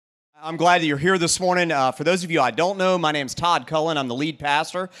I'm glad that you're here this morning. For those of you I don't know, my name's Todd Cullen. I'm the lead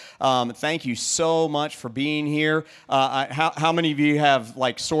pastor. Thank you so much for being here. How many of you have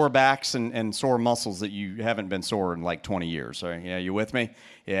like sore backs and sore muscles that you haven't been sore in like 20 years? Yeah, you with me?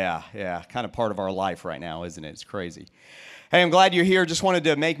 Yeah. Kind of part of our life right now, isn't it? It's crazy. Hey, I'm glad you're here. Just wanted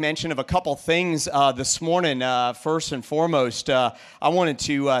to make mention of a couple things this morning. First and foremost, I wanted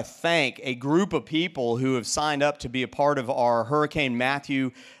to thank a group of people who have signed up to be a part of our Hurricane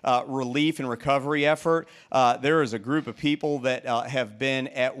Matthew relief and recovery effort. There is a group of people that have been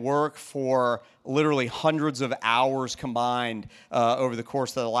at work for literally hundreds of hours combined over the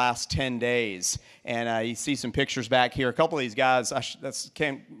course of the last 10 days. And you see some pictures back here. A couple of these guys,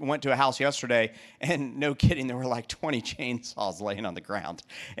 went to a house yesterday, and no kidding, there were like 20 chainsaws laying on the ground.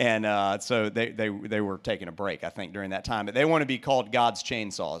 And so they were taking a break, I think, during that time. But they want to be called God's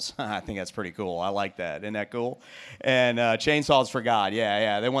chainsaws. I think that's pretty cool. I like that. Isn't that cool? And chainsaws for God.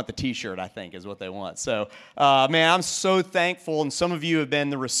 Yeah. They want the T-shirt, I think, is what they want. So, man, I'm so thankful. And some of you have been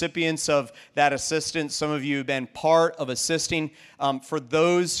the recipients of that assistance. Some of you have been part of assisting. For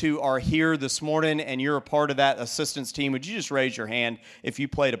those who are here this morning and you're a part of that assistance team, would you just raise your hand if you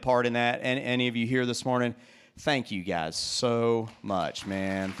played a part in that? And any of you here this morning? Thank you guys so much,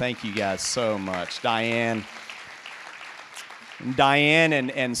 man. Thank you guys so much. Diane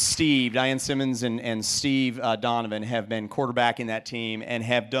and Steve, Diane Simmons and Steve Donovan have been quarterbacking that team and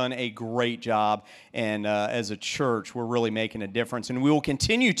have done a great job. And as a church, we're really making a difference, and we will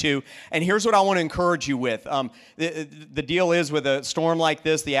continue to. And here's what I want to encourage you with. The deal is with a storm like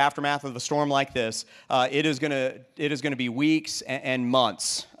this, the aftermath of a storm like this, it is going to be weeks and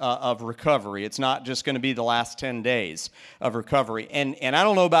months of recovery. It's not just going to be the last 10 days of recovery. And I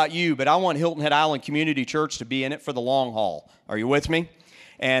don't know about you, but I want Hilton Head Island Community Church to be in it for the long haul. Are you with me?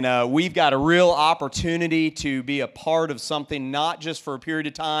 And we've got a real opportunity to be a part of something, not just for a period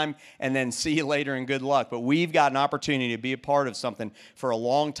of time and then see you later and good luck, but we've got an opportunity to be a part of something for a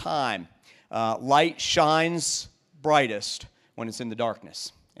long time. Light shines brightest when it's in the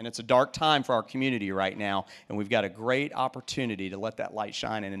darkness. And it's a dark time for our community right now, and we've got a great opportunity to let that light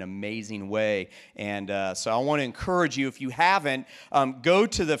shine in an amazing way. And so I want to encourage you, if you haven't, go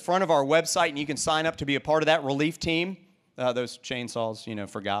to the front of our website, and you can sign up to be a part of that relief team. Those chainsaws,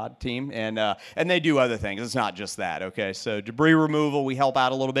 for God team, and they do other things. It's not just that, okay? So debris removal, we help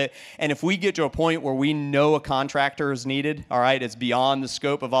out a little bit, and if we get to a point where we know a contractor is needed, all right, it's beyond the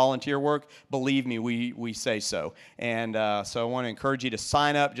scope of volunteer work, believe me, we say so. And so I want to encourage you to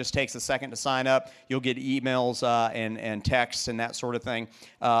sign up. It just takes a second to sign up. You'll get emails and texts and that sort of thing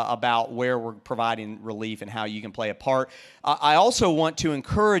about where we're providing relief and how you can play a part. I also want to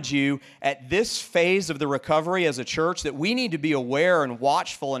encourage you at this phase of the recovery as a church that we need to be aware and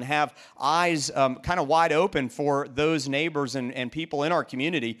watchful and have eyes kind of wide open for those neighbors and people in our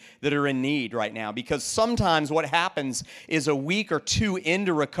community that are in need right now. Because sometimes what happens is a week or two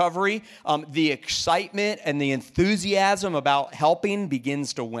into recovery, the excitement and the enthusiasm about helping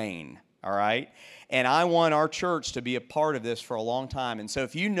begins to wane, all right? And I want our church to be a part of this for a long time. And so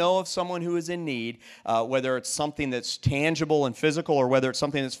if you know of someone who is in need, whether it's something that's tangible and physical or whether it's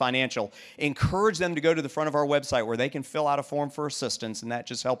something that's financial, encourage them to go to the front of our website where they can fill out a form for assistance. And that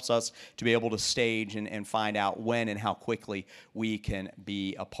just helps us to be able to stage and find out when and how quickly we can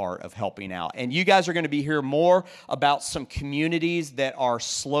be a part of helping out. And you guys are going to be hearing more about some communities that are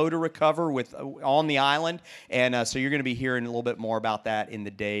slow to recover on the island. And so you're going to be hearing a little bit more about that in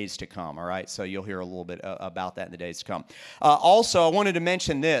the days to come, all right? So you'll hear a little bit about that in the days to come. Also, I wanted to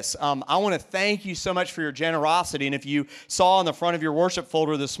mention this. I want to thank you so much for your generosity. And if you saw on the front of your worship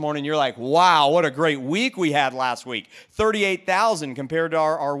folder this morning, you're like, wow, what a great week we had last week. 38,000 compared to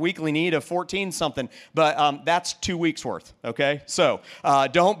our weekly need of 14-something. But that's 2 weeks worth, okay? So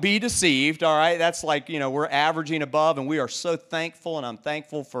don't be deceived, all right? That's like, we're averaging above, and we are so thankful, and I'm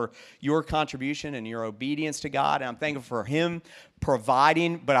thankful for your contribution and your obedience to God, and I'm thankful for Him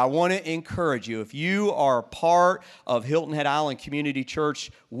providing. But I want to encourage you, if you are part of Hilton Head Island Community Church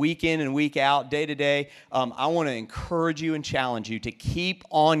week in and week out, day to day, I want to encourage you and challenge you to keep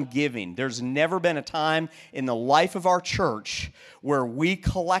on giving. There's never been a time in the life of our church where we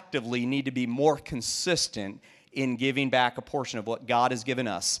collectively need to be more consistent in giving back a portion of what God has given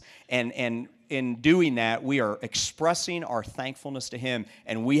us. And in doing that, we are expressing our thankfulness to Him,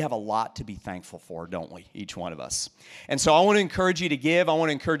 and we have a lot to be thankful for, don't we? Each one of us. And so I want to encourage you to give. I want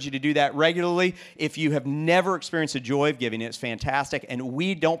to encourage you to do that regularly. If you have never experienced the joy of giving, it's fantastic. And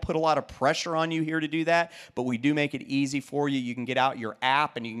we don't put a lot of pressure on you here to do that, but we do make it easy for you. You can get out your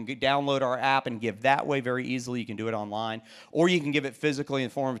app, and you can download our app and give that way very easily. You can do it online, or you can give it physically in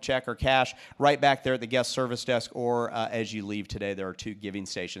the form of check or cash right back there at the guest service desk, or as you leave today, there are 2 giving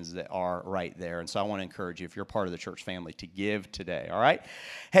stations that are right there. And so I want to encourage you, if you're part of the church family, to give today, all right?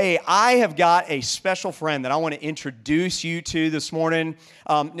 Hey, I have got a special friend that I want to introduce you to this morning.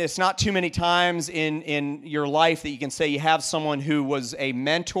 It's not too many times in your life that you can say you have someone who was a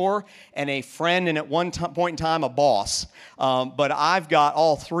mentor and a friend and at one point in time a boss. But I've got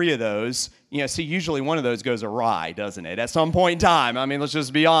all 3 of those. See, usually one of those goes awry, doesn't it? At some point in time. I mean, let's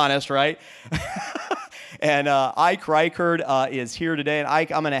just be honest, right? And Ike Reighard is here today. And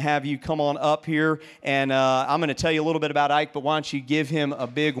Ike, I'm going to have you come on up here, and I'm going to tell you a little bit about Ike, but why don't you give him a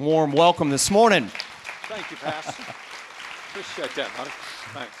big, warm welcome this morning. Thank you, Pastor. Appreciate that, buddy.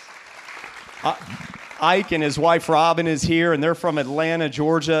 Thanks. Ike and his wife Robin is here, and they're from Atlanta,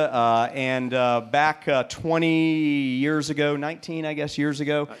 Georgia. And back 20 years ago, 19, I guess, years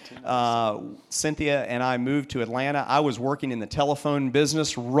ago, Cynthia and I moved to Atlanta. I was working in the telephone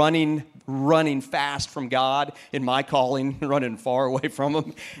business, running fast from God in my calling, running far away from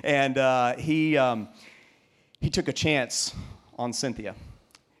Him. And he took a chance on Cynthia.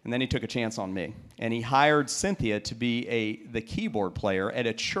 And then he took a chance on me. And he hired Cynthia to be the keyboard player at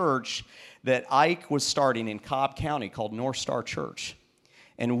a church that Ike was starting in Cobb County called North Star Church.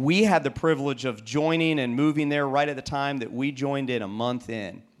 And we had the privilege of joining and moving there right at the time that we joined in a month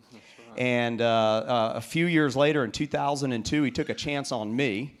in. Right. And a few years later, in 2002, he took a chance on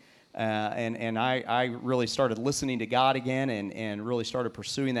me. And I really started listening to God again and really started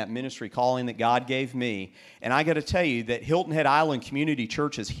pursuing that ministry calling that God gave me. And I got to tell you that Hilton Head Island Community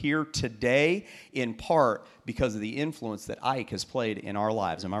Church is here today in part because of the influence that Ike has played in our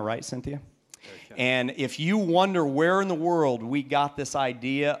lives. Am I right, Cynthia? Okay. And if you wonder where in the world we got this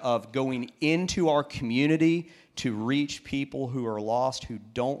idea of going into our community to reach people who are lost, who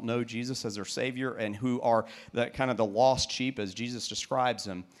don't know Jesus as their Savior, and who are the lost sheep as Jesus describes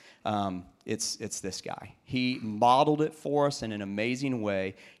them, it's this guy. He modeled it for us in an amazing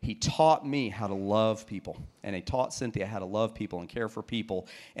way. He taught me how to love people, and he taught Cynthia how to love people and care for people,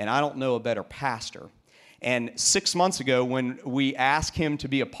 and I don't know a better pastor. And 6 months ago, when we asked him to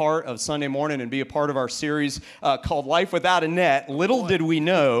be a part of Sunday morning and be a part of our series called Life Without a Net, little did we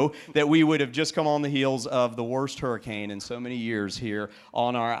know that we would have just come on the heels of the worst hurricane in so many years here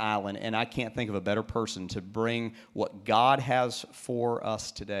on our island. And I can't think of a better person to bring what God has for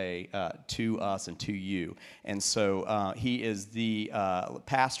us today to us and to you. And so he is the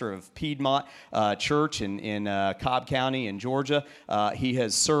pastor of Piedmont Church in Cobb County in Georgia. He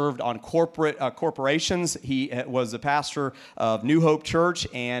has served on corporations. He was the pastor of New Hope Church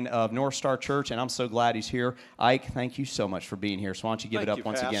and of North Star Church, and I'm so glad he's here. Ike, thank you so much for being here. So why don't you give it up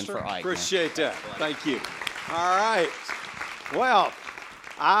once again for Ike. Appreciate that. Thank you. All right. Well,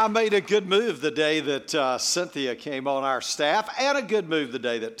 I made a good move the day that Cynthia came on our staff, and a good move the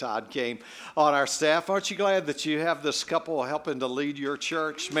day that Todd came on our staff. Aren't you glad that you have this couple helping to lead your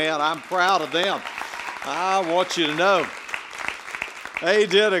church? Man, I'm proud of them. I want you to know they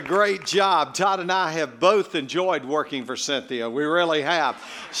did a great job. Todd and I have both enjoyed working for Cynthia. We really have.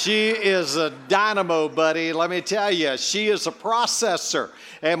 She is a dynamo, buddy. Let me tell you, she is a processor.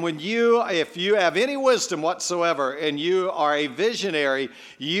 And if you have any wisdom whatsoever and you are a visionary,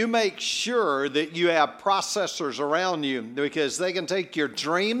 you make sure that you have processors around you, because they can take your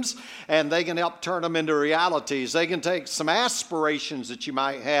dreams and they can help turn them into realities. They can take some aspirations that you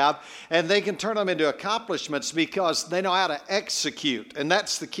might have and they can turn them into accomplishments because they know how to execute. And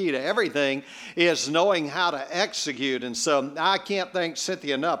that's the key to everything, is knowing how to execute. And so I can't thank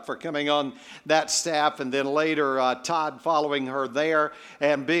Cynthia enough for coming on that staff, and then later Todd following her there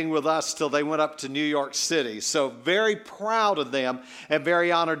and being with us till they went up to New York City. So very proud of them and very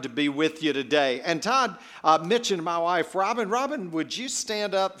honored to be with you today. And Todd mentioned my wife, Robin. Robin, would you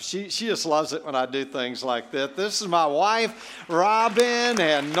stand up? She just loves it when I do things like that. This is my wife, Robin,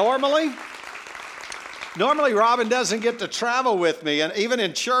 and normally Normally, Robin doesn't get to travel with me, and even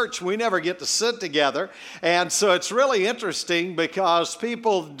in church, we never get to sit together. And so it's really interesting because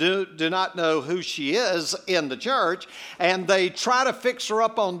people do not know who she is in the church, and they try to fix her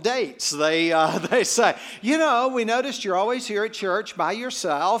up on dates. They say, you know, we noticed you're always here at church by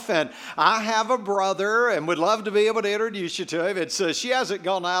yourself, and I have a brother, and would love to be able to introduce you to him. And so she hasn't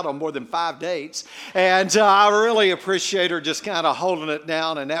gone out on more than 5 dates, and I really appreciate her just kind of holding it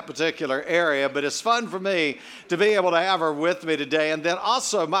down in that particular area. But it's fun for me to be able to have her with me today. And then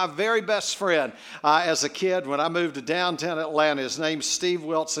also my very best friend as a kid when I moved to downtown Atlanta, his name's Steve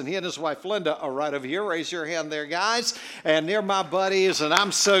Wilson. He and his wife Linda are right over here. Raise your hand there, guys. And they're my buddies, and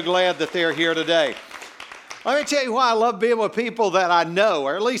I'm so glad that they're here today. Let me tell you why I love being with people that I know,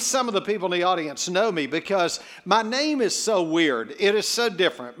 or at least some of the people in the audience know me, because my name is so weird. It is so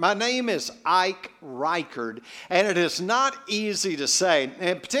different. My name is Ike Reighard, and it is not easy to say.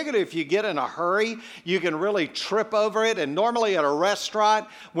 And particularly if you get in a hurry, you can really trip over it. And normally at a restaurant,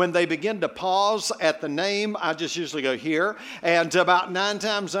 when they begin to pause at the name, I just usually go here. And about 9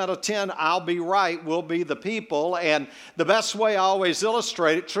 times out of 10, I'll be right. We'll be the people. And the best way I always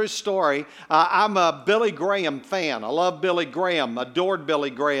illustrate it, true story, I'm a Billy Graham fan. I love Billy Graham, adored Billy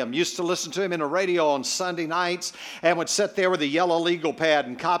Graham. Used to listen to him in the radio on Sunday nights and would sit there with a yellow legal pad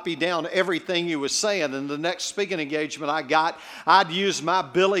and copy down everything he was saying. And the next speaking engagement I got, I'd use my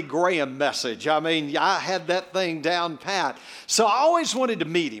Billy Graham message. I mean, I had that thing down pat. So I always wanted to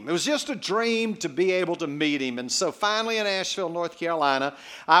meet him. It was just a dream to be able to meet him. And so finally in Asheville, North Carolina,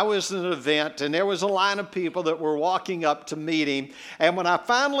 I was at an event and there was a line of people that were walking up to meet him. And when I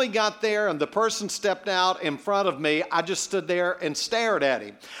finally got there and the person stepped out in front of me, I just stood there and stared at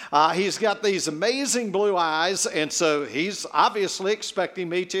him. He's got these amazing blue eyes, and so he's obviously expecting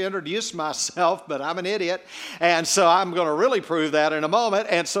me to introduce myself, but I'm an idiot, and so I'm going to really prove that in a moment.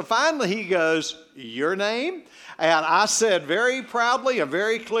 And so finally he goes, "Your name?" And I said very proudly and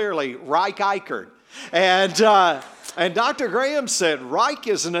very clearly, "Ike Reighard." And Dr. Graham said, "Reich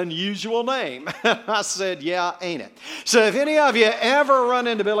is an unusual name." I said, "Yeah, ain't it?" So if any of you ever run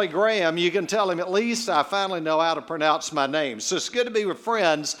into Billy Graham, you can tell him, "At least I finally know how to pronounce my name." So it's good to be with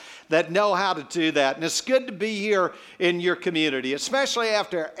friends that know how to do that. And it's good to be here in your community, especially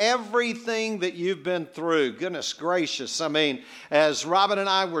after everything that you've been through. Goodness gracious. I mean, as Robin and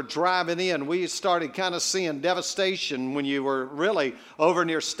I were driving in, we started kind of seeing devastation when you were really over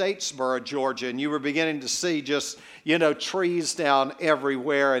near Statesboro, Georgia, and you were beginning to see just, you know, trees down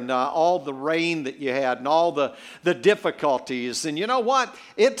everywhere and all the rain that you had and all the difficulties. And you know what?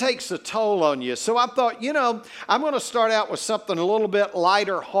 It takes a toll on you. So I thought, you know, I'm going to start out with something a little bit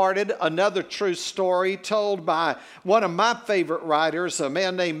lighter hearted, another true story told by one of my favorite writers, a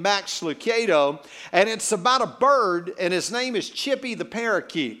man named Max Lucado. And it's about a bird, and his name is Chippy the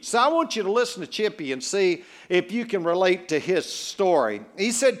parakeet. So I want you to listen to Chippy and see if you can relate to his story.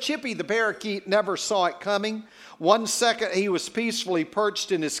 He said Chippy the parakeet never saw it coming. One second he was peacefully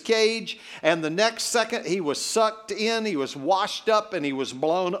perched in his cage, and the next second he was sucked in, he was washed up, and he was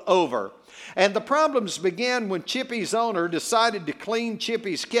blown over. And the problems began when Chippy's owner decided to clean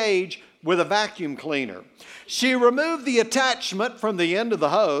Chippy's cage with a vacuum cleaner. She removed the attachment from the end of the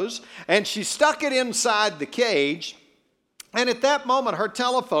hose, and she stuck it inside the cage. And at that moment, her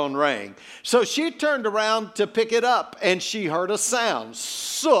telephone rang. So she turned around to pick it up, and she heard a sound,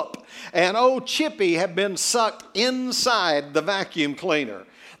 soop. And old Chippy had been sucked inside the vacuum cleaner.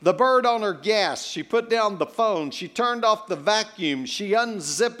 The bird owner gasped. She put down the phone. She turned off the vacuum. She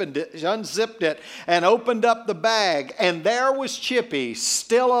unzipped it and opened up the bag. And there was Chippy,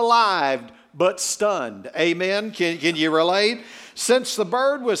 still alive, but stunned. Amen? Can you relate? Since the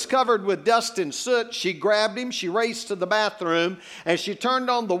bird was covered with dust and soot, she grabbed him, she raced to the bathroom, and she turned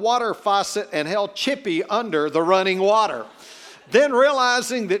on the water faucet and held Chippy under the running water. Then,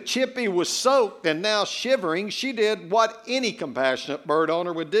 realizing that Chippy was soaked and now shivering, she did what any compassionate bird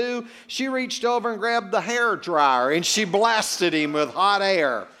owner would do. She reached over and grabbed the hair dryer, and she blasted him with hot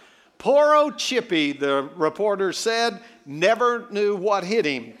air. Poor old Chippy, the reporter said, never knew what hit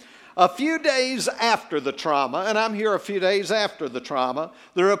him. A few days after the trauma, and I'm here a few days after the trauma,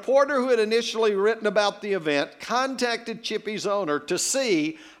 the reporter who had initially written about the event contacted Chippy's owner to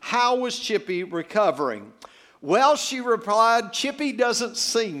see how was Chippy recovering. Well, she replied, Chippy doesn't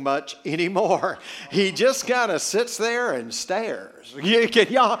sing much anymore. He just kind of sits there and stares.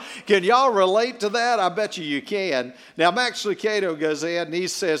 Can y'all relate to that? I bet you can. Now, Max Lucado goes ahead and he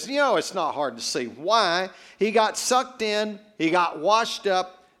says, it's not hard to see. Why? He got sucked in, he got washed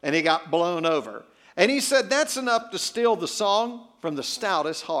up, and he got blown over. And he said, that's enough to steal the song from the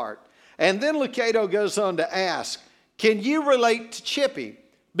stoutest heart. And then Lucado goes on to ask, can you relate to Chippy?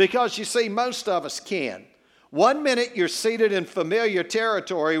 Because you see, most of us can. One minute you're seated in familiar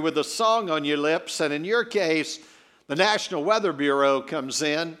territory with a song on your lips, and in your case, the National Weather Bureau comes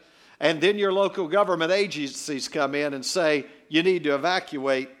in, and then your local government agencies come in and say, you need to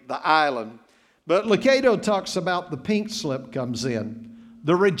evacuate the island. But Lucado talks about the pink slip comes in,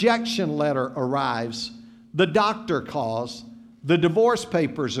 the rejection letter arrives, the doctor calls, the divorce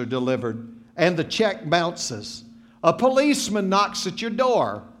papers are delivered, and the check bounces. A policeman knocks at your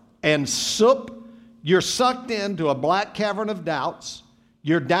door, and soup, you're sucked into a black cavern of doubts.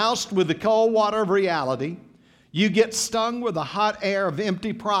 You're doused with the cold water of reality. You get stung with the hot air of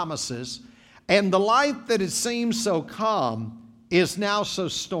empty promises. And the life that had seemed so calm is now so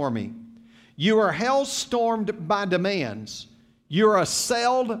stormy. You are hell-stormed by demands. You're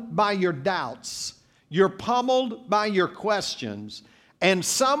assailed by your doubts. You're pummeled by your questions. And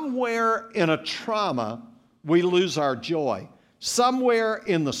somewhere in a trauma, we lose our joy. Somewhere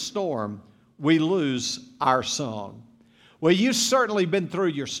in the storm, we lose our song. Well, you've certainly been through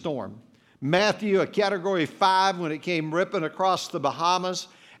your storm. Matthew, a Category 5, when it came ripping across the Bahamas,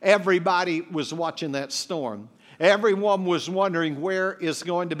 everybody was watching that storm. Everyone was wondering where is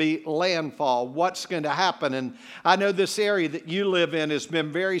going to be landfall, what's going to happen. And I know this area that you live in has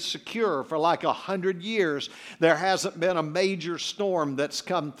been very secure for like 100 years. There hasn't been a major storm that's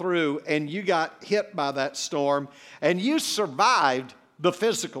come through, and you got hit by that storm, and you survived the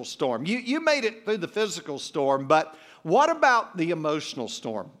physical storm. You made it through the physical storm, but what about the emotional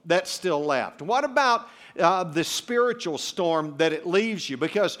storm that's still left? What about the spiritual storm that it leaves you?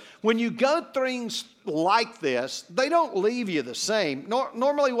 Because when you go through things like this, they don't leave you the same.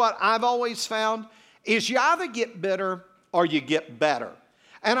 Normally what I've always found is you either get bitter or you get better.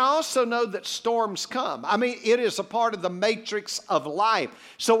 And I also know that storms come. I mean, it is a part of the matrix of life.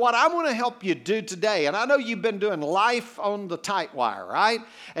 So what I want to help you do today, and I know you've been doing life on the tight wire, right?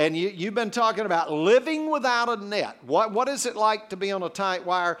 And you've been talking about living without a net. What is it like to be on a tight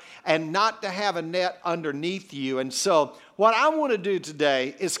wire and not to have a net underneath you? And so what I want to do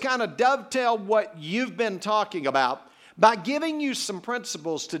today is kind of dovetail what you've been talking about by giving you some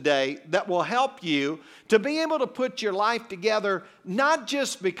principles today that will help you to be able to put your life together, not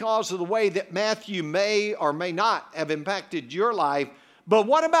just because of the way that Matthew may or may not have impacted your life, but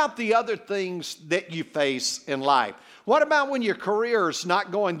what about the other things that you face in life? What about when your career is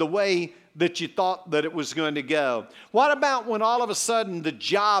not going the way that you thought that it was going to go? What about when all of a sudden the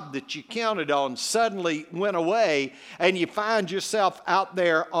job that you counted on suddenly went away and you find yourself out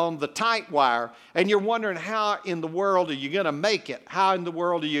there on the tight wire and you're wondering how in the world are you going to make it? How in the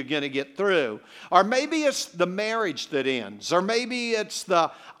world are you going to get through? Or maybe it's the marriage that ends, or maybe it's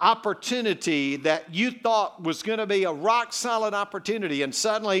the opportunity that you thought was going to be a rock solid opportunity and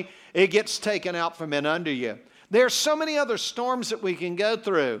suddenly it gets taken out from in under you. There's so many other storms that we can go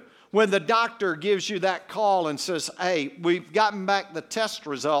through. When the doctor gives you that call and says, hey, we've gotten back the test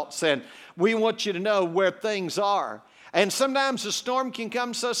results and we want you to know where things are. And sometimes the storm can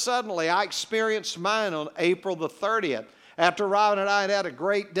come so suddenly. I experienced mine on April the 30th. After Robin and I had a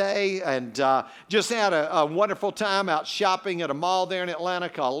great day and just had a wonderful time out shopping at a mall there in Atlanta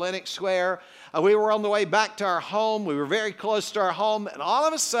called Lenox Square. We were on the way back to our home. We were very close to our home. And all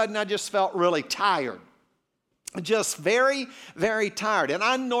of a sudden, I just felt really tired. Just very, very tired. And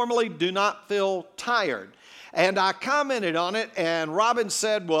I normally do not feel tired. And I commented on it, and Robin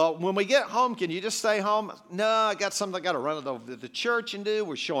said, well, when we get home, can you just stay home? No, I got something I got to run over to the church and do.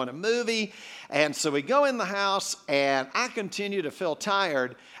 We're showing a movie. And so we go in the house, and I continue to feel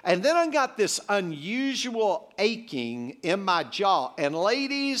tired. And then I got this unusual aching in my jaw. And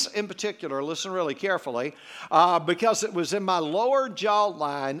ladies in particular, listen really carefully, because it was in my lower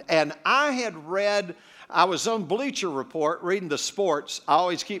jawline, and I was on Bleacher Report reading the sports. I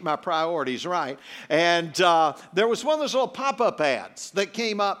always keep my priorities right. And there was one of those little pop-up ads that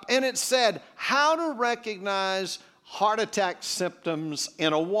came up, and it said, how to recognize heart attack symptoms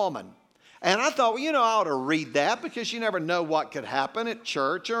in a woman. And I thought, well, I ought to read that because you never know what could happen at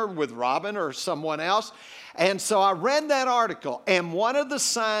church or with Robin or someone else. And so I read that article, and one of the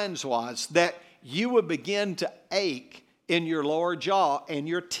signs was that you would begin to ache in your lower jaw and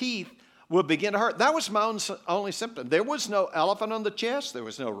your teeth would begin to hurt. That was my only symptom. There was no elephant on the chest. There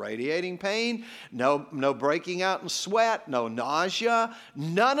was no radiating pain, no breaking out in sweat, no nausea,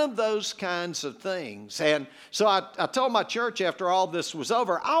 none of those kinds of things. And so I told my church after all this was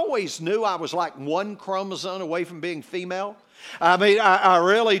over, I always knew I was like one chromosome away from being female. I mean, I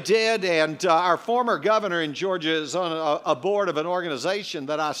really did. And our former governor in Georgia is on a board of an organization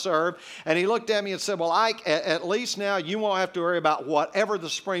that I serve. And he looked at me and said, well, Ike, at least now you won't have to worry about whatever the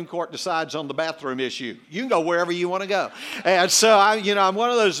Supreme Court decides on the bathroom issue. You can go wherever you want to go. And so, I'm one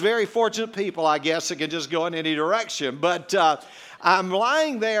of those very fortunate people, I guess, that can just go in any direction. But I'm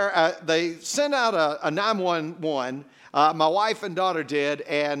lying there. They sent out a 911. My wife and daughter did,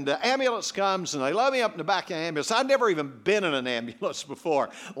 and the ambulance comes, and they load me up in the back of the ambulance. I'd never even been in an ambulance before,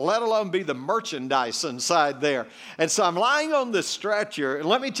 let alone be the merchandise inside there. And so I'm lying on this stretcher, and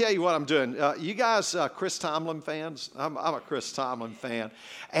let me tell you what I'm doing. You guys Chris Tomlin fans? I'm a Chris Tomlin fan.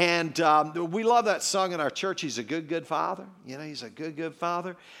 And we love that song in our church, He's a Good, Good Father. He's a good, good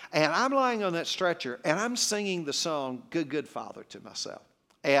Father. And I'm lying on that stretcher, and I'm singing the song, Good, Good Father, to myself.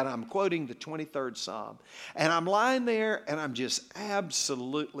 And I'm quoting the 23rd Psalm. And I'm lying there, and I'm just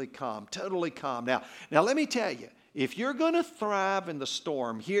absolutely calm, totally calm. Now let me tell you, if you're going to thrive in the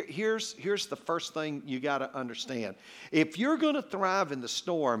storm, here's the first thing you got to understand. If you're going to thrive in the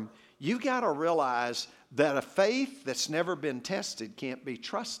storm, you've got to realize that a faith that's never been tested can't be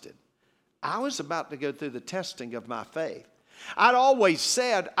trusted. I was about to go through the testing of my faith. I'd always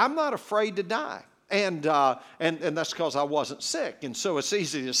said, I'm not afraid to die. And that's because I wasn't sick. And so it's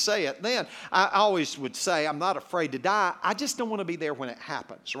easy to say it then. I always would say, I'm not afraid to die. I just don't want to be there when it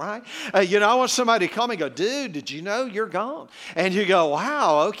happens, right? I want somebody to call me and go, dude, did you know you're gone? And you go,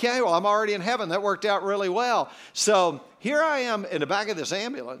 wow, okay, well, I'm already in heaven. That worked out really well. So here I am in the back of this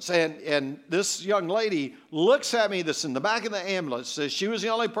ambulance, and this young lady looks at me that's in the back of the ambulance, says she was the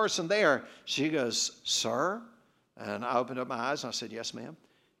only person there. She goes, sir? And I opened up my eyes, and I said, yes, ma'am.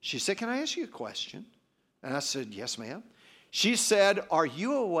 She said, can I ask you a question? And I said, yes, ma'am. She said, are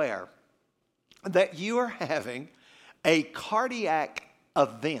you aware that you are having a cardiac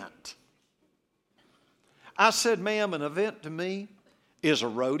event? I said, ma'am, an event to me is a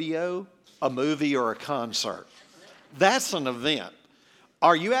rodeo, a movie, or a concert. That's an event.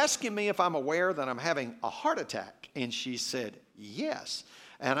 Are you asking me if I'm aware that I'm having a heart attack? And she said, yes.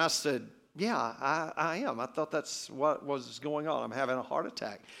 And I said, yeah, I am. I thought that's what was going on. I'm having a heart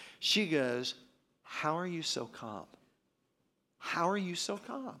attack. She goes, how are you so calm? How are you so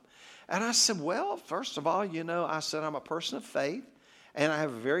calm? And I said, well, first of all, I said I'm a person of faith, and I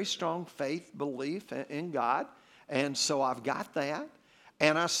have a very strong faith belief in God, and so I've got that.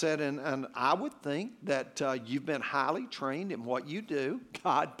 And I said, and I would think that you've been highly trained in what you do.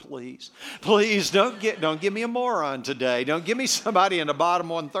 God, please don't give me a moron today. Don't give me somebody in the bottom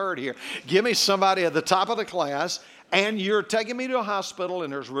 1/3 here. Give me somebody at the top of the class. And you're taking me to a hospital,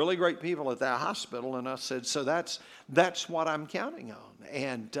 and there's really great people at that hospital. And I said, so that's what I'm counting on.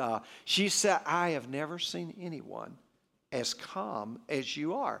 And she said, I have never seen anyone as calm as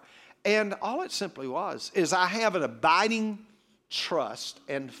you are. And all it simply was is I have an abiding trust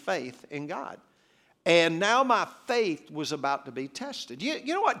and faith in God. And now my faith was about to be tested.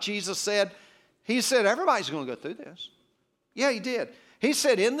 You know what Jesus said? He said, everybody's going to go through this. Yeah, he did. He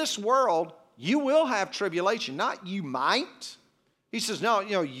said, in this world, you will have tribulation. Not you might. He says, no,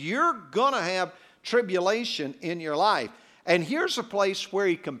 you're going to have tribulation in your life. And here's a place where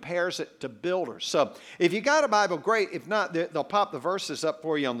he compares it to builders. So if you got a Bible, great. If not, they'll pop the verses up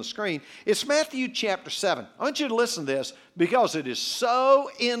for you on the screen. It's Matthew chapter 7. I want you to listen to this because it is so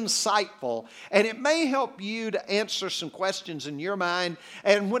insightful, and it may help you to answer some questions in your mind.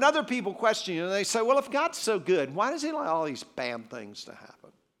 And when other people question you, they say, well, if God's so good, why does he allow all these bad things to happen?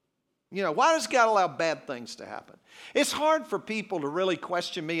 Why does God allow bad things to happen? It's hard for people to really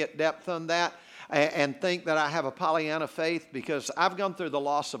question me at depth on that and think that I have a Pollyanna faith, because I've gone through the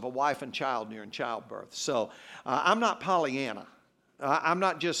loss of a wife and child during childbirth. So I'm not Pollyanna. I'm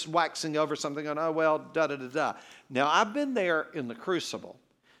not just waxing over something going, oh, well, da-da-da-da. Now, I've been there in the crucible.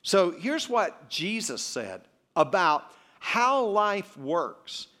 So here's what Jesus said about how life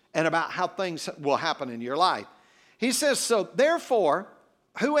works and about how things will happen in your life. He says, so therefore,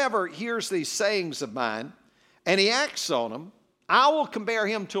 whoever hears these sayings of mine and he acts on them, I will compare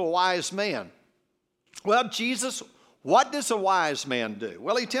him to a wise man. Well, Jesus, what does a wise man do?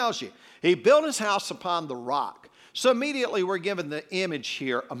 Well, he tells you, he built his house upon the rock. So immediately we're given the image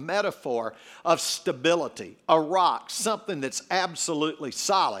here, a metaphor of stability, a rock, something that's absolutely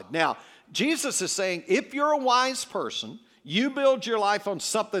solid. Now, Jesus is saying, if you're a wise person, you build your life on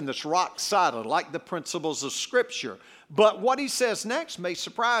something that's rock solid, like the principles of Scripture. But what he says next may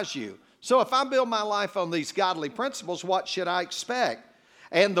surprise you. So if I build my life on these godly principles, what should I expect?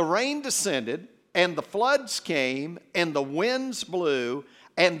 And the rain descended, and the floods came, and the winds blew,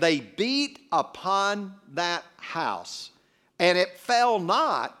 and they beat upon that house. And it fell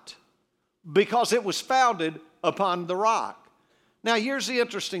not, because it was founded upon the rock. Now, here's the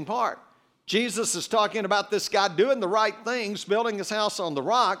interesting part. Jesus is talking about this guy doing the right things, building his house on the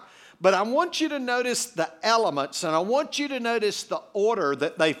rock, but I want you to notice the elements, and I want you to notice the order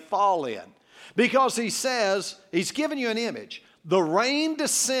that they fall in. Because he says, he's given you an image. The rain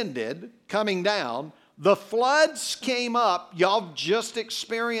descended, coming down. The floods came up. Y'all just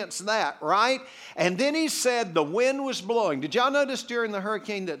experienced that, right? And then he said the wind was blowing. Did y'all notice during the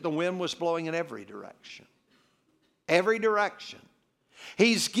hurricane that the wind was blowing in every direction? Every direction.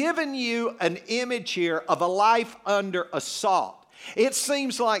 He's given you an image here of a life under assault. It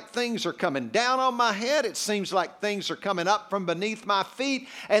seems like things are coming down on my head. It seems like things are coming up from beneath my feet,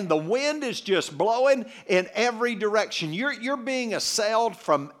 and the wind is just blowing in every direction. You're being assailed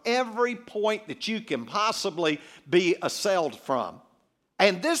from every point that you can possibly be assailed from.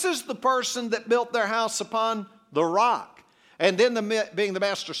 And this is the person that built their house upon the rock. And then being the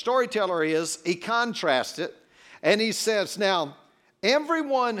master storyteller he contrasts it, and he says, now,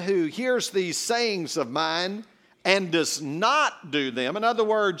 everyone who hears these sayings of mine and does not do them. In other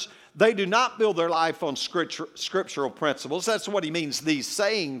words, they do not build their life on scriptural principles. That's what he means, these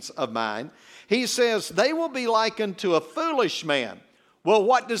sayings of mine. He says, they will be likened to a foolish man. Well,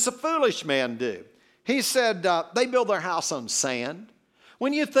 what does a foolish man do? He said, they build their house on sand.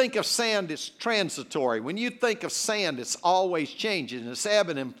 When you think of sand, it's transitory. When you think of sand, it's always changing. It's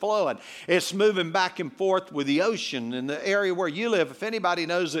ebbing and flowing. It's moving back and forth with the ocean in the area where you live. If anybody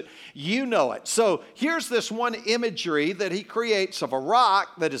knows it, you know it. So here's this one imagery that he creates of a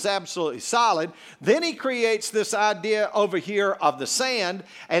rock that is absolutely solid. Then he creates this idea over here of the sand.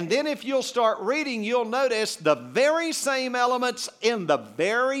 And then if you'll start reading, you'll notice the very same elements in the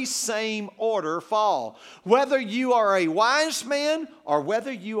very same order fall. Whether you are a wise man or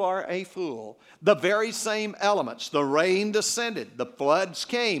whether you are a fool, the very same elements. The rain descended, the floods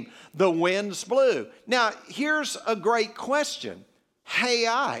came, the winds blew. Now, here's a great question. Hey,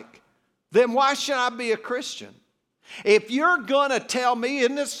 Ike, then why should I be a Christian? If you're going to tell me,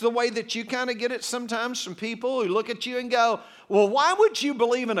 and this is the way that you kind of get it sometimes from people who look at you and go, well, why would you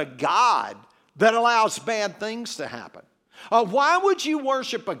believe in a God that allows bad things to happen? Why would you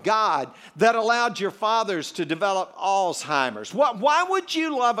worship a God that allowed your fathers to develop Alzheimer's? Why would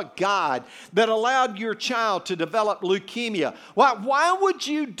you love a God that allowed your child to develop leukemia? Why would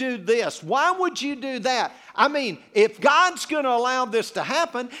you do this? Why would you do that? I mean, if God's going to allow this to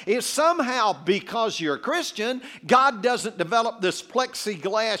happen, it's somehow because you're a Christian, God doesn't develop this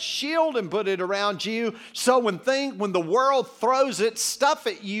plexiglass shield and put it around you. So when the world throws its stuff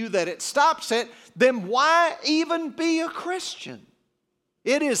at you that it stops it, then why even be a Christian?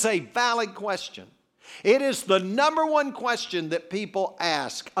 It is a valid question. It is the number one question that people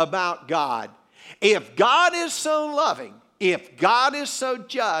ask about God. If God is so loving, if God is so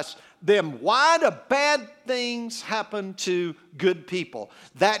just, then why do bad things happen to good people?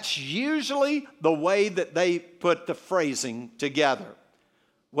 That's usually the way that they put the phrasing together.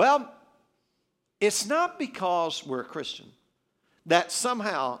 Well, it's not because we're a Christian that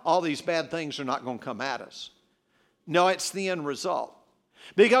somehow all these bad things are not going to come at us. No, it's the end result.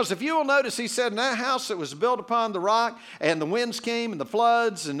 Because if you will notice, he said in that house that was built upon the rock and the winds came and the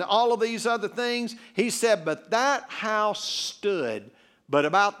floods and all of these other things, he said, but that house stood. But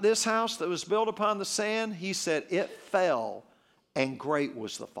about this house that was built upon the sand, he said, it fell, and great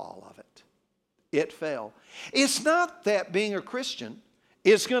was the fall of it. It fell. It's not that being a Christian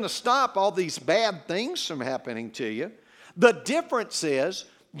is going to stop all these bad things from happening to you. The difference is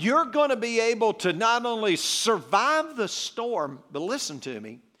you're going to be able to not only survive the storm, but listen to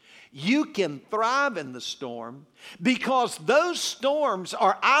me, you can thrive in the storm because those storms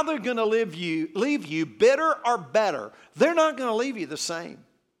are either going to leave you bitter or better. They're not going to leave you the same.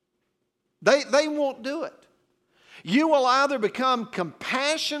 They won't do it. You will either become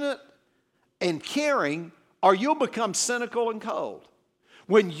compassionate and caring or you'll become cynical and cold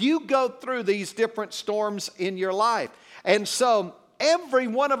when you go through these different storms in your life. And so every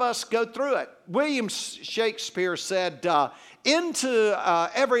one of us go through it. William Shakespeare said, into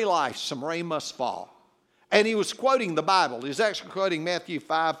every life some rain must fall. And he was quoting the Bible. He was actually quoting Matthew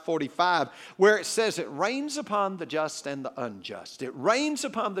 5:45, where it says it rains upon the just and the unjust. It rains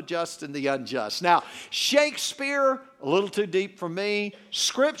upon the just and the unjust. Now, Shakespeare, a little too deep for me.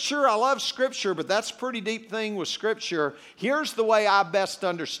 Scripture, I love Scripture, but that's a pretty deep thing with Scripture. Here's the way I best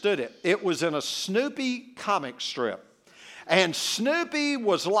understood it. It was in a Snoopy comic strip. And Snoopy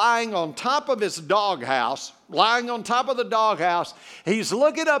was lying on top of his doghouse, lying on top of the doghouse. He's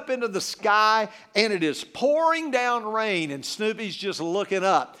looking up into the sky, and it is pouring down rain, and Snoopy's just looking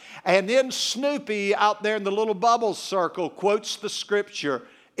up. And then Snoopy, out there in the little bubble circle, quotes the scripture,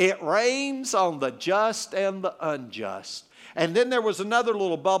 "It rains on the just and the unjust." And then there was another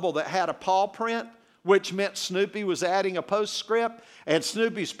little bubble that had a paw print, which meant Snoopy was adding a postscript. And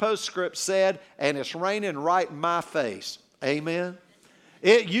Snoopy's postscript said, and it's raining right in my face. Amen.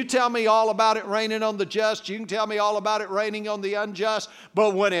 You tell me all about it raining on the just. You can tell me all about it raining on the unjust.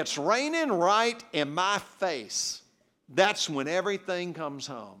 But when it's raining right in my face, that's when everything comes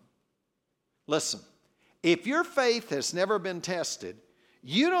home. Listen, if your faith has never been tested,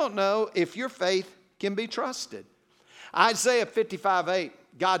 you don't know if your faith can be trusted. Isaiah 55:8,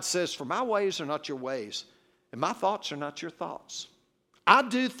 God says, for my ways are not your ways, and my thoughts are not your thoughts. I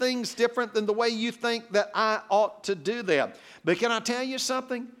do things different than the way you think that I ought to do them. But can I tell you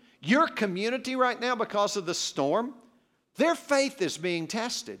something? Your community right now, because of the storm, their faith is being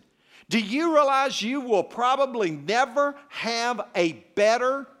tested. Do you realize you will probably never have a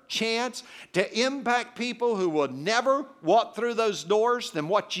better chance to impact people who will never walk through those doors than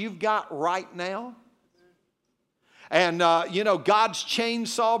what you've got right now? And, God's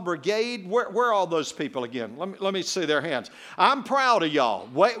Chainsaw Brigade, where are all those people again? Let me see their hands. I'm proud of y'all.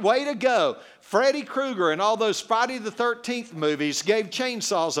 Way to go. Freddy Krueger and all those Friday the 13th movies gave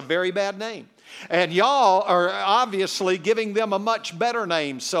chainsaws a very bad name. And y'all are obviously giving them a much better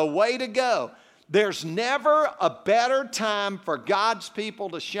name, so way to go. There's never a better time for God's people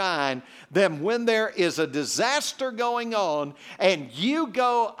to shine than when there is a disaster going on and you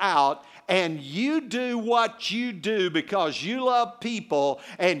go out and you do what you do because you love people,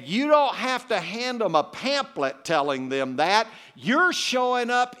 and you don't have to hand them a pamphlet telling them that. You're showing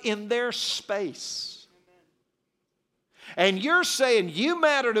up in their space. And you're saying, you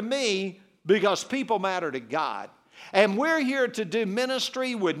matter to me because people matter to God. And we're here to do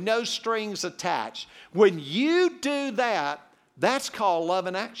ministry with no strings attached. When you do that, that's called love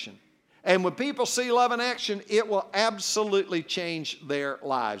in action. And when people see love in action, it will absolutely change their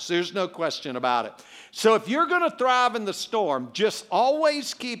lives. There's no question about it. So if you're going to thrive in the storm, just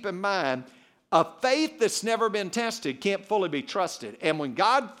always keep in mind, a faith that's never been tested can't fully be trusted. And when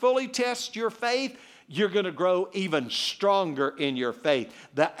God fully tests your faith, you're going to grow even stronger in your faith.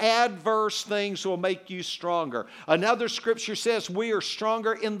 The adverse things will make you stronger. Another scripture says we are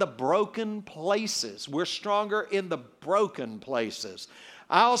stronger in the broken places. We're stronger in the broken places.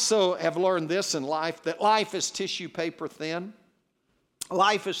 I also have learned this in life, that life is tissue paper thin.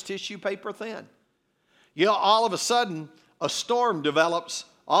 Life is tissue paper thin. All of a sudden, a storm develops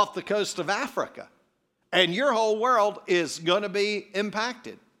off the coast of Africa, and your whole world is going to be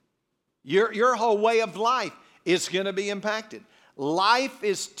impacted. Your whole way of life is going to be impacted. Life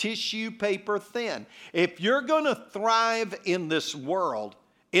is tissue paper thin. If you're going to thrive in this world,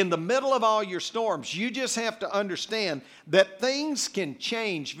 in the middle of all your storms, you just have to understand that things can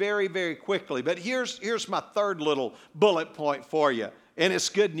change very, very quickly. But here's my third little bullet point for you, and it's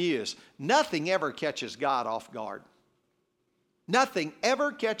good news. Nothing ever catches God off guard. Nothing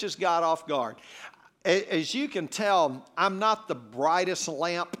ever catches God off guard. As you can tell, I'm not the brightest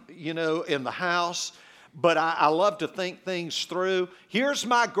lamp, in the house, but I love to think things through. Here's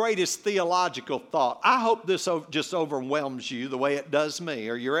my greatest theological thought. I hope this just overwhelms you the way it does me.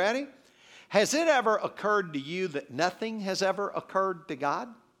 Are you ready? Has it ever occurred to you that nothing has ever occurred to God?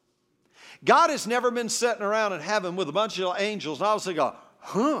 God has never been sitting around in heaven with a bunch of angels and all of a sudden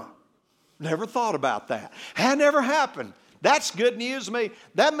go, never thought about that. That never happened. That's good news to me.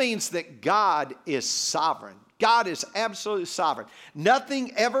 That means that God is sovereign. God is absolutely sovereign.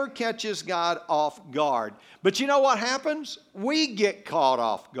 Nothing ever catches God off guard. But you know what happens? We get caught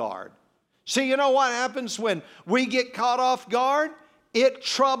off guard. See, you know what happens when we get caught off guard? It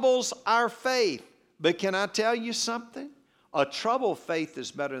troubles our faith. But can I tell you something? A troubled faith is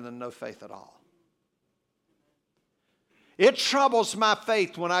better than no faith at all. It troubles my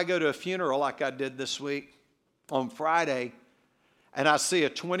faith when I go to a funeral like I did this week on Friday, and I see a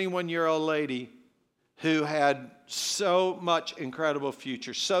 21-year-old lady who had so much incredible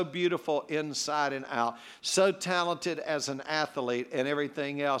future, so beautiful inside and out, so talented as an athlete and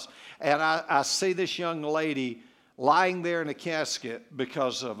everything else. And I see this young lady lying there in a casket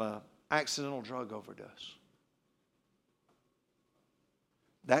because of an accidental drug overdose.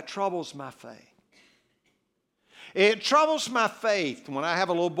 That troubles my faith. It troubles my faith when I have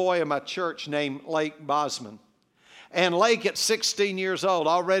a little boy in my church named Lake Bosman. And Lake, at 16 years old,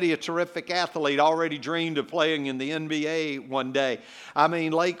 already a terrific athlete, already dreamed of playing in the NBA one day. I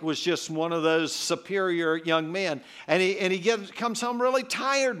mean, Lake was just one of those superior young men. And he comes home really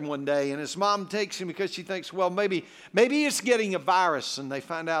tired one day, and his mom takes him because she thinks, well, maybe he's getting a virus, and they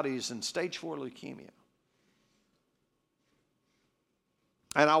find out he's in stage 4 leukemia.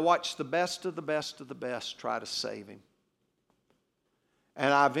 And I watched the best of the best of the best try to save him.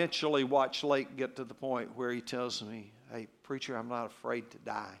 And I eventually watched Lake get to the point where he tells me, hey, preacher, I'm not afraid to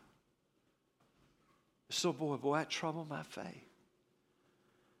die. So, boy, that troubled my faith.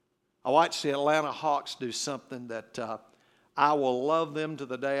 I watched the Atlanta Hawks do something that I will love them to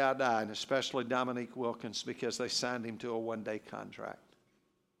the day I die, and especially Dominique Wilkins, because they signed him to a one-day contract.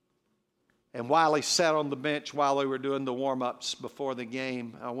 And while he sat on the bench while they were doing the warm-ups before the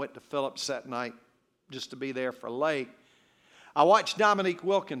game, I went to Phillips that night just to be there for late. I watched Dominique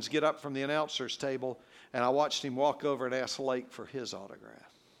Wilkins get up from the announcer's table, and I watched him walk over and ask Lake for his autograph.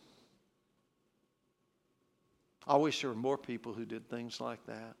 I wish there were more people who did things like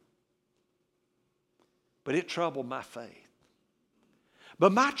that. But it troubled my faith.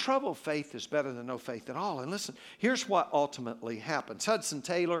 But my troubled faith is better than no faith at all. And listen, here's what ultimately happens. Hudson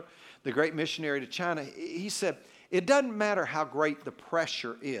Taylor, the great missionary to China, he said, it doesn't matter how great the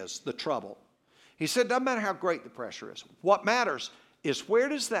pressure is, the trouble. He said, it doesn't matter how great the pressure is. What matters is, where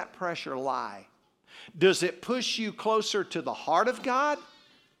does that pressure lie? Does it push you closer to the heart of God,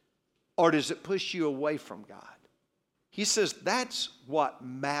 or does it push you away from God? He says that's what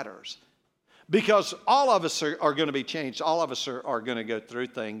matters. Because all of us are going to be changed. All of us are going to go through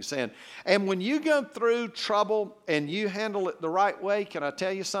things. And when you go through trouble and you handle it the right way, can I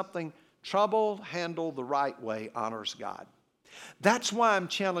tell you something? Trouble handled the right way honors God. That's why I'm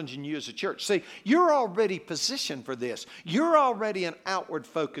challenging you as a church. See, you're already positioned for this. You're already an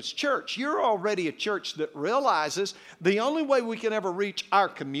outward-focused church. You're already a church that realizes the only way we can ever reach our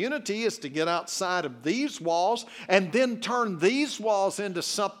community is to get outside of these walls and then turn these walls into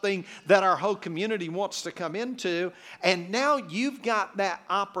something that our whole community wants to come into. And now you've got that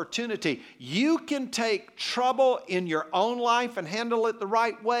opportunity. You can take trouble in your own life and handle it the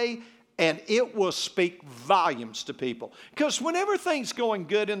right way, and it will speak volumes to people. Because whenever things going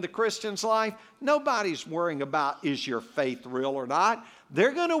good in the Christian's life, nobody's worrying about, is your faith real or not?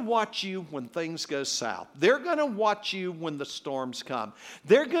 They're going to watch you when things go south. They're going to watch you when the storms come.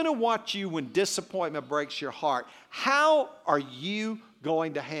 They're going to watch you when disappointment breaks your heart. How are you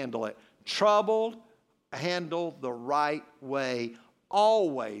going to handle it? Troubled, handled the right way,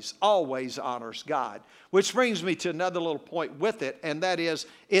 always, always honors God. Which brings me to another little point with it, and that is,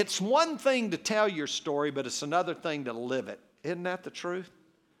 it's one thing to tell your story, but it's another thing to live it. Isn't that the truth?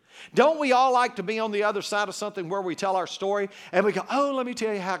 Don't we all like to be on the other side of something where we tell our story and we go, oh, let me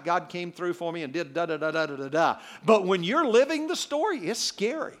tell you how God came through for me and did da-da-da-da-da-da-da. But when you're living the story, it's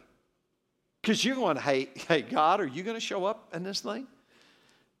scary. Because you're going, hey, God, are you going to show up in this thing?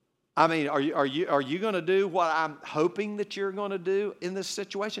 I mean, are you going to do what I'm hoping that you're going to do in this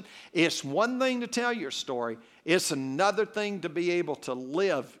situation? It's one thing to tell your story. It's another thing to be able to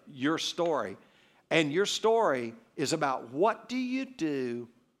live your story. And your story is about, what do you do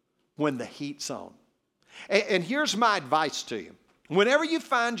when the heat's on? And here's my advice to you. Whenever you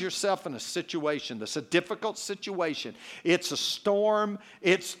find yourself in a situation that's a difficult situation, it's a storm,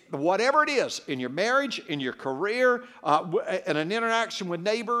 it's whatever it is, in your marriage, in your career, in an interaction with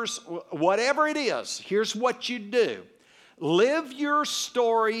neighbors, whatever it is, here's what you do. Live your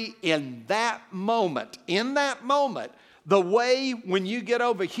story in that moment, the way when you get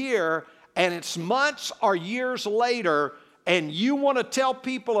over here and it's months or years later and you want to tell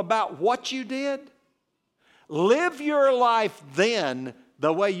people about what you did. Live your life then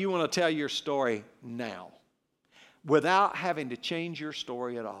the way you want to tell your story now, without having to change your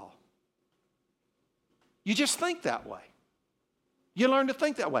story at all. You just think that way. You learn to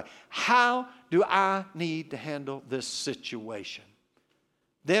think that way. How do I need to handle this situation?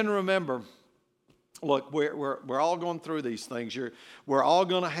 Then remember, look, we're all going through these things. We're all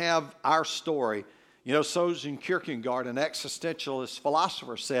going to have our story. You know, Soren Kierkegaard, an existentialist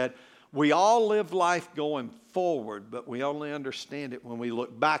philosopher, said, we all live life going forward, but we only understand it when we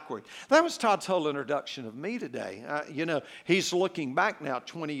look backward. That was Todd's whole introduction of me today. He's looking back now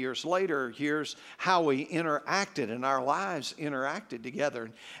 20 years later. Here's how we interacted and our lives interacted together.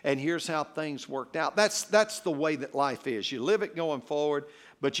 And here's how things worked out. That's the way that life is. You live it going forward,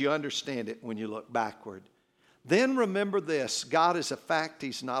 but you understand it when you look backward. Then remember this. God is a fact.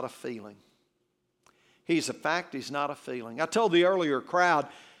 He's not a feeling. He's a fact. He's not a feeling. I told the earlier crowd,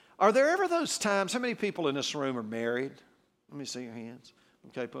 are there ever those times, how many people in this room are married? Let me see your hands.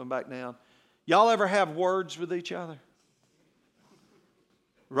 Okay, put them back down. Y'all ever have words with each other?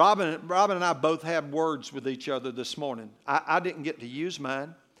 Robin and I both had words with each other this morning. I didn't get to use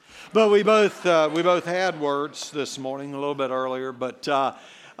mine, but we both had words this morning a little bit earlier. But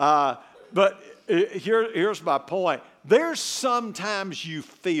here's my point. There's sometimes you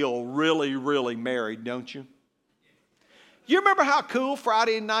feel really, really married, don't you? You remember how cool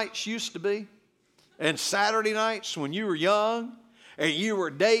Friday nights used to be? And Saturday nights when you were young? and you were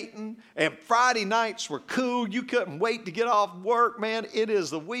dating, and Friday nights were cool. You couldn't wait to get off work, man. It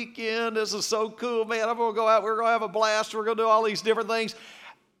is the weekend. This is so cool, man. I'm going to go out. We're going to have a blast. We're going to do all these different things.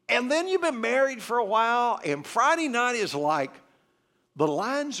 And then you've been married for a while, and Friday night is like, the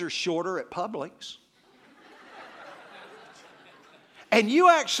lines are shorter at Publix. And you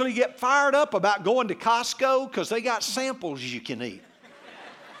actually get fired up about going to Costco because they got samples you can eat.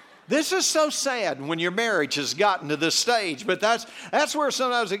 This is so sad when your marriage has gotten to this stage, but that's where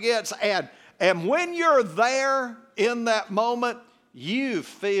sometimes it gets. And when you're there in that moment, you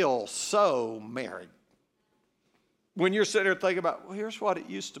feel so married. When you're sitting there thinking about, well, here's what it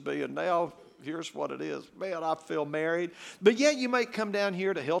used to be, and now here's what it is. Man, I feel married. But yet you might come down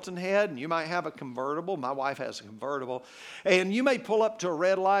here to Hilton Head, and you might have a convertible. My wife has a convertible. And you may pull up to a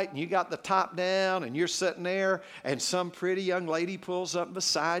red light, and you got the top down, and you're sitting there, and some pretty young lady pulls up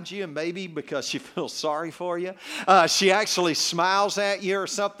beside you, and maybe because she feels sorry for you, she actually smiles at you or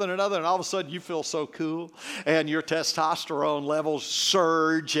something or another, and all of a sudden you feel so cool, and your testosterone levels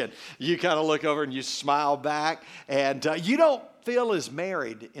surge, and you kind of look over and you smile back, and you don't feel as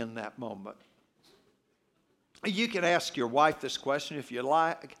married in that moment. You can ask your wife this question if you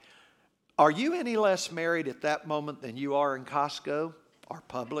like. Are you any less married at that moment than you are in Costco or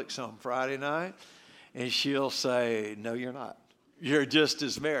Publix on Friday night? And she'll say, no, you're not. You're just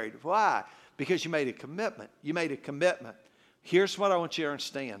as married. Why? Because you made a commitment. You made a commitment. Here's what I want you to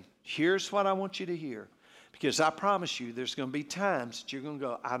understand. Here's what I want you to hear. Because I promise you there's going to be times that you're going to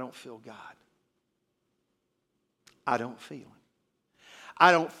go, I don't feel God. I don't feel Him.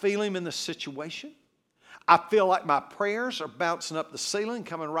 I don't feel Him in the situation. I feel like my prayers are bouncing up the ceiling,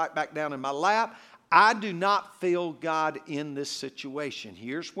 coming right back down in my lap. I do not feel God in this situation.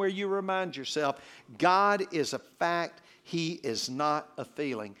 Here's where you remind yourself, God is a fact. He is not a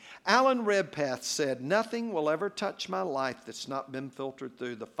feeling. Alan Redpath said, nothing will ever touch my life that's not been filtered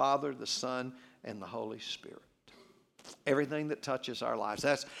through the Father, the Son, and the Holy Spirit. Everything that touches our lives.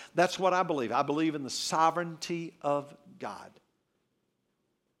 That's what I believe. I believe in the sovereignty of God.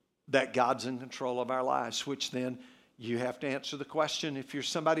 That God's in control of our lives, which then you have to answer the question, if you're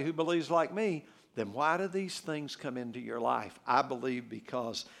somebody who believes like me, then why do these things come into your life? I believe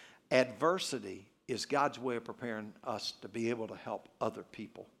because adversity is God's way of preparing us to be able to help other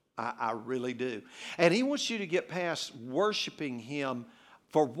people. I really do. And He wants you to get past worshiping Him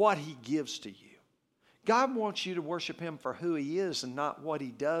for what He gives to you. God wants you to worship Him for who He is and not what He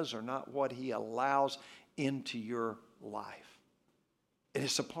does or not what He allows into your life. And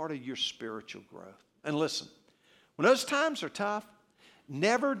it's a part of your spiritual growth. And listen, when those times are tough,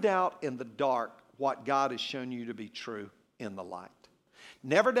 never doubt in the dark what God has shown you to be true in the light.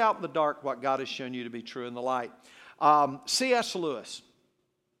 Never doubt in the dark what God has shown you to be true in the light. C.S. Lewis,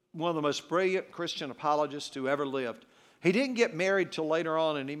 one of the most brilliant Christian apologists who ever lived, he didn't get married till later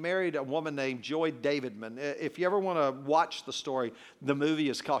on, and he married a woman named Joy Davidman. If you ever want to watch the story, the movie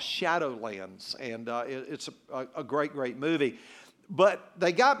is called Shadowlands, and it's a great, great movie. But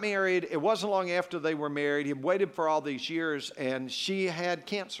they got married. It wasn't long after they were married. He waited for all these years, and she had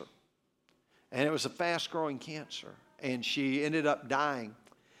cancer. And it was a fast-growing cancer, and she ended up dying.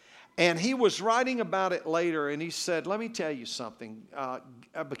 And he was writing about it later, and he said, let me tell you something,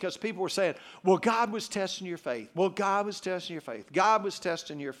 because people were saying, well, God was testing your faith. Well, God was testing your faith. God was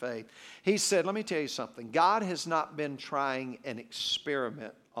testing your faith. He said, let me tell you something. God has not been trying an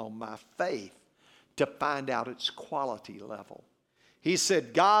experiment on my faith to find out its quality level. He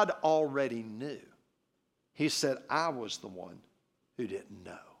said, God already knew. He said, I was the one who didn't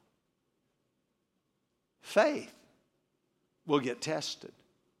know. Faith will get tested.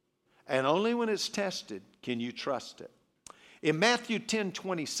 And only when it's tested can you trust it. In Matthew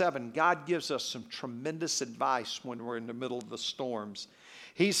 10:27, God gives us some tremendous advice when we're in the middle of the storms.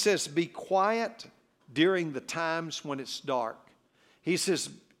 He says, be quiet during the times when it's dark. He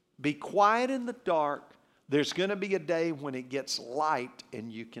says, be quiet in the dark. There's going to be a day when it gets light and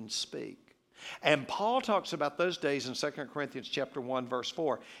you can speak. And Paul talks about those days in 2 Corinthians chapter 1, verse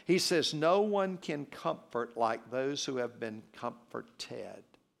 4. He says, no one can comfort like those who have been comforted.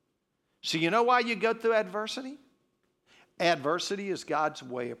 So you know why you go through adversity? Adversity is God's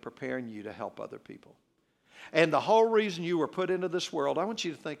way of preparing you to help other people. And the whole reason you were put into this world, I want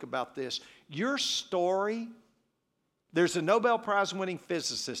you to think about this. Your story, there's a Nobel Prize winning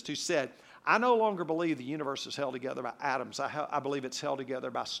physicist who said, I no longer believe the universe is held together by atoms. I believe it's held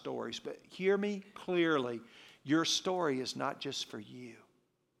together by stories. But hear me clearly, your story is not just for you.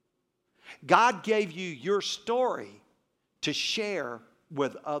 God gave you your story to share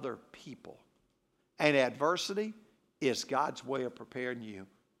with other people. And adversity is God's way of preparing you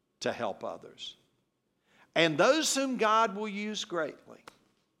to help others. And those whom God will use greatly.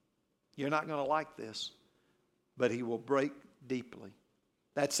 You're not going to like this, but he will break deeply.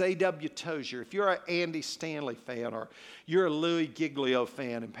 That's A.W. Tozier. If you're an Andy Stanley fan or you're a Louis Giglio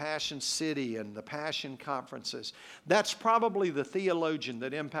fan in Passion City and the Passion Conferences, that's probably the theologian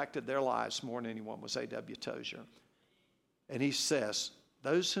that impacted their lives more than anyone was A.W. Tozier. And he says,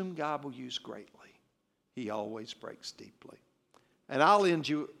 those whom God will use greatly, he always breaks deeply. And I'll end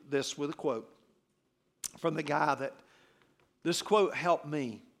you this with a quote from the guy that, this quote helped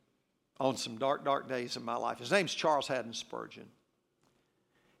me on some dark, dark days in my life. His name's Charles Haddon Spurgeon.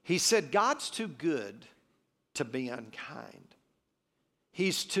 He said, God's too good to be unkind.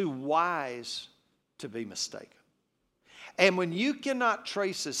 He's too wise to be mistaken. And when you cannot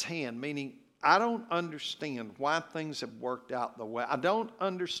trace his hand, meaning I don't understand why things have worked out the way. I don't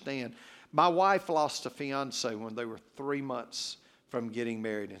understand. My wife lost a fiance when they were 3 months from getting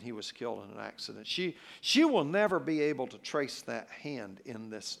married, and he was killed in an accident. She will never be able to trace that hand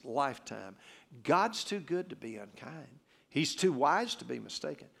in this lifetime. God's too good to be unkind. He's too wise to be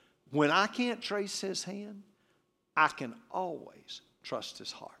mistaken. When I can't trace his hand, I can always trust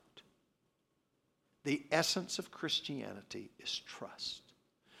his heart. The essence of Christianity is trust.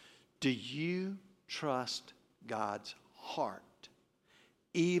 Do you trust God's heart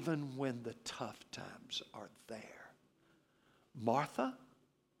even when the tough times are there? Martha,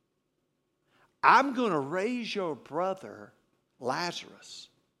 I'm going to raise your brother Lazarus,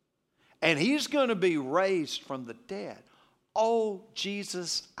 and he's going to be raised from the dead. Oh,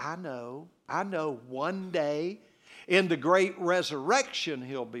 Jesus, I know one day in the great resurrection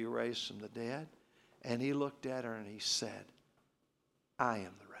he'll be raised from the dead. And he looked at her and he said, I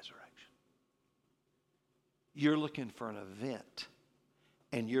am the resurrection. You're looking for an event,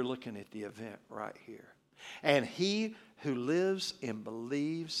 and you're looking at the event right here. And he who lives and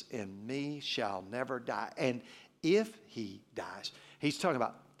believes in me shall never die. And if he dies, he's talking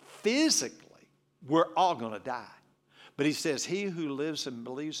about physically, we're all going to die. But he says, he who lives and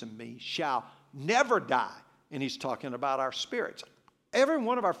believes in me shall never die. And he's talking about our spirits. Every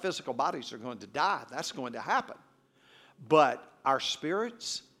one of our physical bodies are going to die. That's going to happen. But our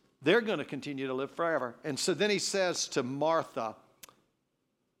spirits, they're going to continue to live forever. And so then he says to Martha,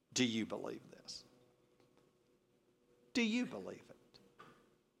 do you believe this? Do you believe it?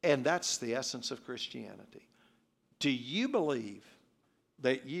 And that's the essence of Christianity. Do you believe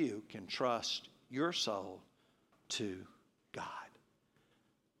that you can trust your soul to God?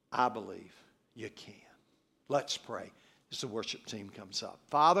 I believe you can. Let's pray as the worship team comes up.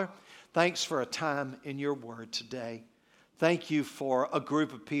 Father, thanks for a time in your word today. Thank you for a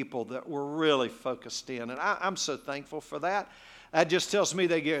group of people that were really focused in, and I'm so thankful for that. That just tells me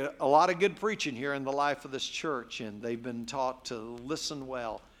they get a lot of good preaching here in the life of this church, and they've been taught to listen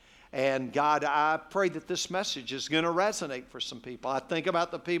well. And God, I pray that this message is going to resonate for some people. I think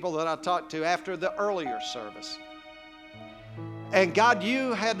about the people that I talked to after the earlier service. And God,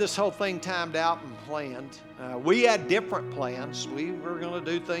 you had this whole thing timed out and planned. We had different plans. We were going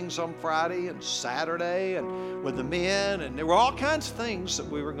to do things on Friday and Saturday and with the men, and there were all kinds of things that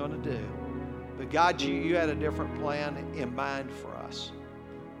we were going to do. But God, you had a different plan in mind for us.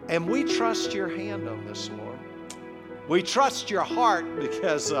 And we trust your hand on this, Lord. We trust your heart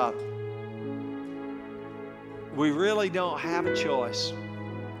because we really don't have a choice.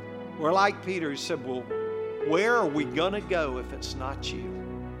 We're like Peter who said, well, where are we going to go if it's not you?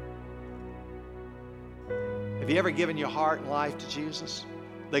 Have you ever given your heart and life to Jesus?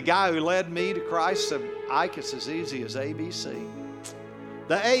 The guy who led me to Christ said, Ike, it's as easy as ABC.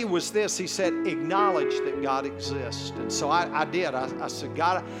 The A was this. He said, acknowledge that God exists. And so I did. I said,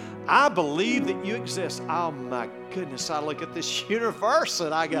 God, I believe that you exist. Oh, my goodness. I look at this universe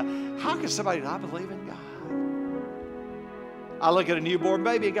and I go, how can somebody not believe in God? I look at a newborn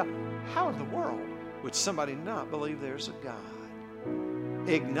baby and go, how in the world would somebody not believe there's a God?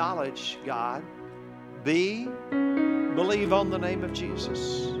 Acknowledge God. B, believe on the name of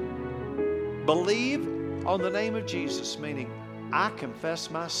Jesus. Believe on the name of Jesus, meaning I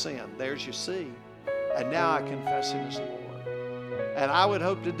confess my sin. There's your C. And now I confess Him as Lord. And I would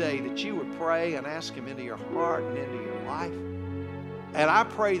hope today that you would pray and ask Him into your heart and into your life. And I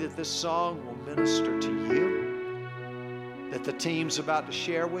pray that this song will minister to you, that the team's about to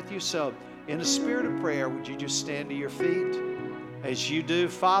share with you. So in a spirit of prayer, would you just stand to your feet? As you do,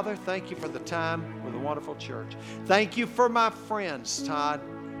 Father, thank you for the time with a wonderful church. Thank you for my friends, Todd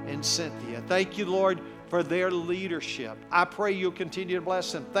and Cynthia. Thank you, Lord, for their leadership. I pray you'll continue to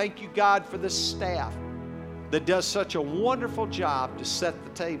bless them. Thank you, God, for this staff that does such a wonderful job to set the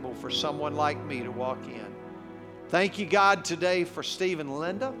table for someone like me to walk in. Thank you, God, today for Steve and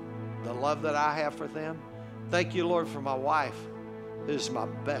Linda, the love that I have for them. Thank you, Lord, for my wife, who's my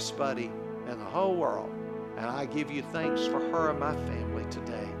best buddy in the whole world. And I give you thanks for her and my family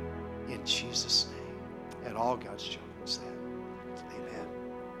today. In Jesus' name. And all God's children say.